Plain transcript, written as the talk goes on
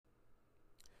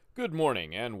Good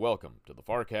morning and welcome to the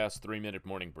FarrCast 3-Minute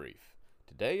Morning Brief.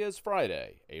 Today is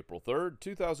Friday, April 3rd,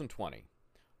 2020.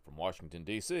 From Washington,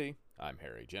 D.C., I'm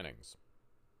Harry Jennings.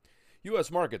 U.S.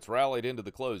 markets rallied into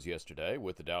the close yesterday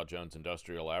with the Dow Jones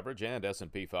Industrial Average and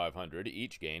S&P 500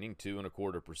 each gaining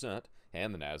 2.25%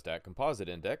 and the Nasdaq Composite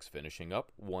Index finishing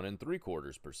up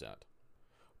 1.75%.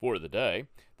 For the day,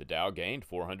 the Dow gained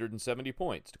 470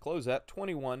 points to close at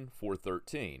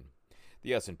 21,413.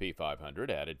 The S&P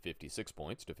 500 added 56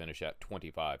 points to finish at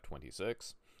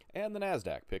 2526, and the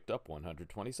Nasdaq picked up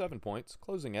 127 points,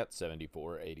 closing at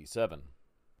 7487.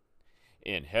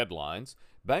 In headlines,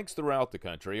 banks throughout the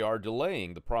country are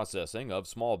delaying the processing of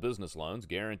small business loans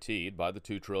guaranteed by the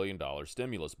 $2 trillion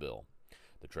stimulus bill.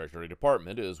 The Treasury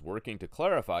Department is working to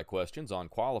clarify questions on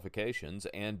qualifications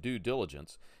and due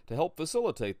diligence to help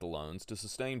facilitate the loans to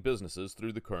sustain businesses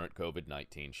through the current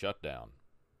COVID-19 shutdown.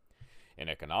 In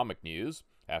economic news,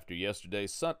 after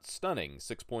yesterday's stunning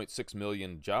 6.6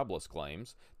 million jobless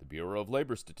claims, the Bureau of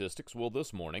Labor Statistics will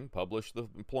this morning publish the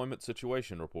Employment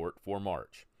Situation Report for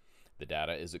March. The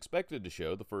data is expected to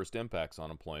show the first impacts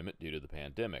on employment due to the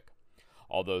pandemic.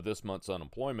 Although this month's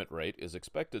unemployment rate is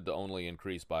expected to only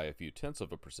increase by a few tenths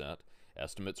of a percent,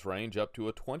 estimates range up to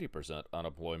a 20%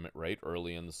 unemployment rate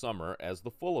early in the summer as the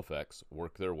full effects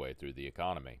work their way through the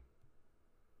economy.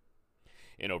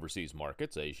 In overseas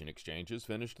markets, Asian exchanges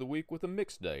finished the week with a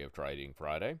mixed day of trading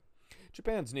Friday.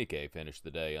 Japan's Nikkei finished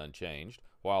the day unchanged,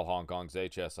 while Hong Kong's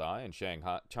HSI and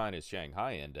China's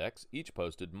Shanghai Index each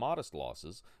posted modest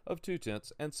losses of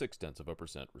 0.2 and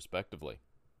 0.6% respectively.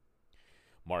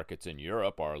 Markets in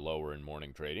Europe are lower in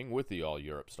morning trading, with the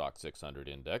All-Europe Stock 600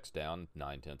 Index down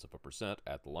 0.9%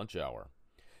 at the lunch hour.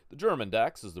 The German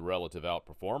DAX is the relative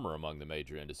outperformer among the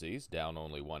major indices, down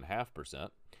only 0.5%,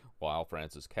 while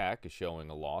France's CAC is showing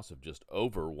a loss of just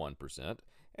over 1%,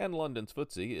 and London's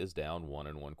FTSE is down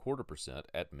 1.25%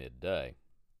 at midday.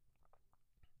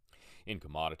 In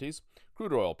commodities,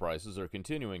 crude oil prices are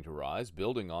continuing to rise,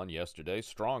 building on yesterday's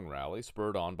strong rally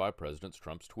spurred on by President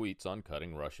Trump's tweets on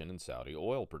cutting Russian and Saudi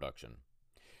oil production.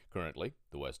 Currently,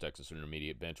 the West Texas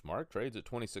Intermediate benchmark trades at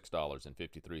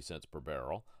 $26.53 per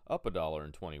barrel, up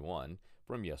 $1.21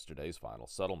 from yesterday's final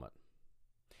settlement.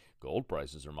 Gold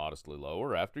prices are modestly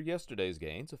lower after yesterday's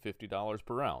gains of $50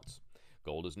 per ounce.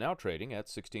 Gold is now trading at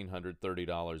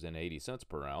 $1,630.80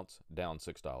 per ounce, down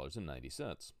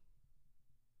 $6.90.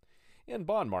 In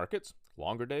bond markets,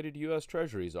 longer-dated U.S.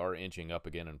 Treasuries are inching up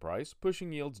again in price,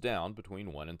 pushing yields down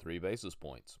between 1 and 3 basis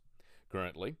points.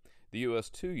 Currently, the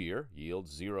U.S. 2-year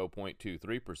yields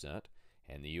 0.23%,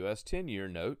 and the U.S. 10-year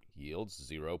note yields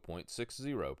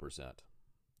 0.60%.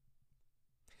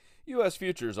 U.S.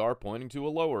 futures are pointing to a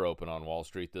lower open on Wall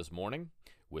Street this morning.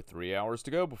 With 3 hours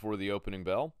to go before the opening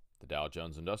bell, the Dow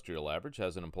Jones Industrial Average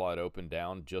has an implied open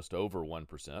down just over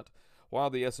 1%, while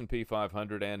the S&P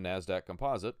 500 and Nasdaq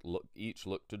Composite each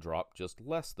look to drop just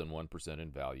less than 1%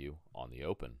 in value on the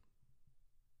open.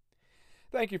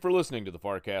 Thank you for listening to the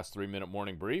FarrCast 3-Minute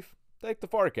Morning Brief. Take the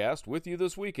FarrCast with you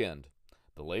this weekend.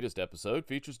 The latest episode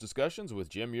features discussions with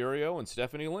Jim Urio and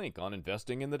Stephanie Link on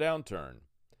investing in the downturn.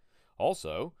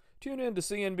 Also, tune in to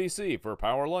CNBC for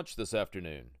Power Lunch this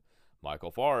afternoon.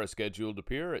 Michael Farr is scheduled to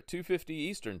appear at 2:50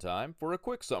 Eastern Time for a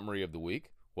quick summary of the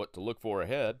week, what to look for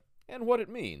ahead, and what it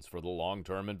means for the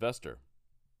long-term investor.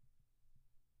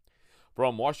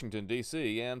 From Washington,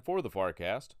 D.C., and for the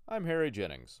FarrCast, I'm Harry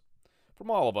Jennings.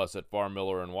 From all of us at Farr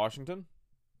Miller in Washington,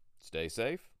 stay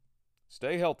safe,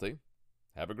 stay healthy,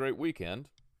 have a great weekend,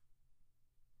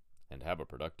 and have a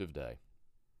productive day.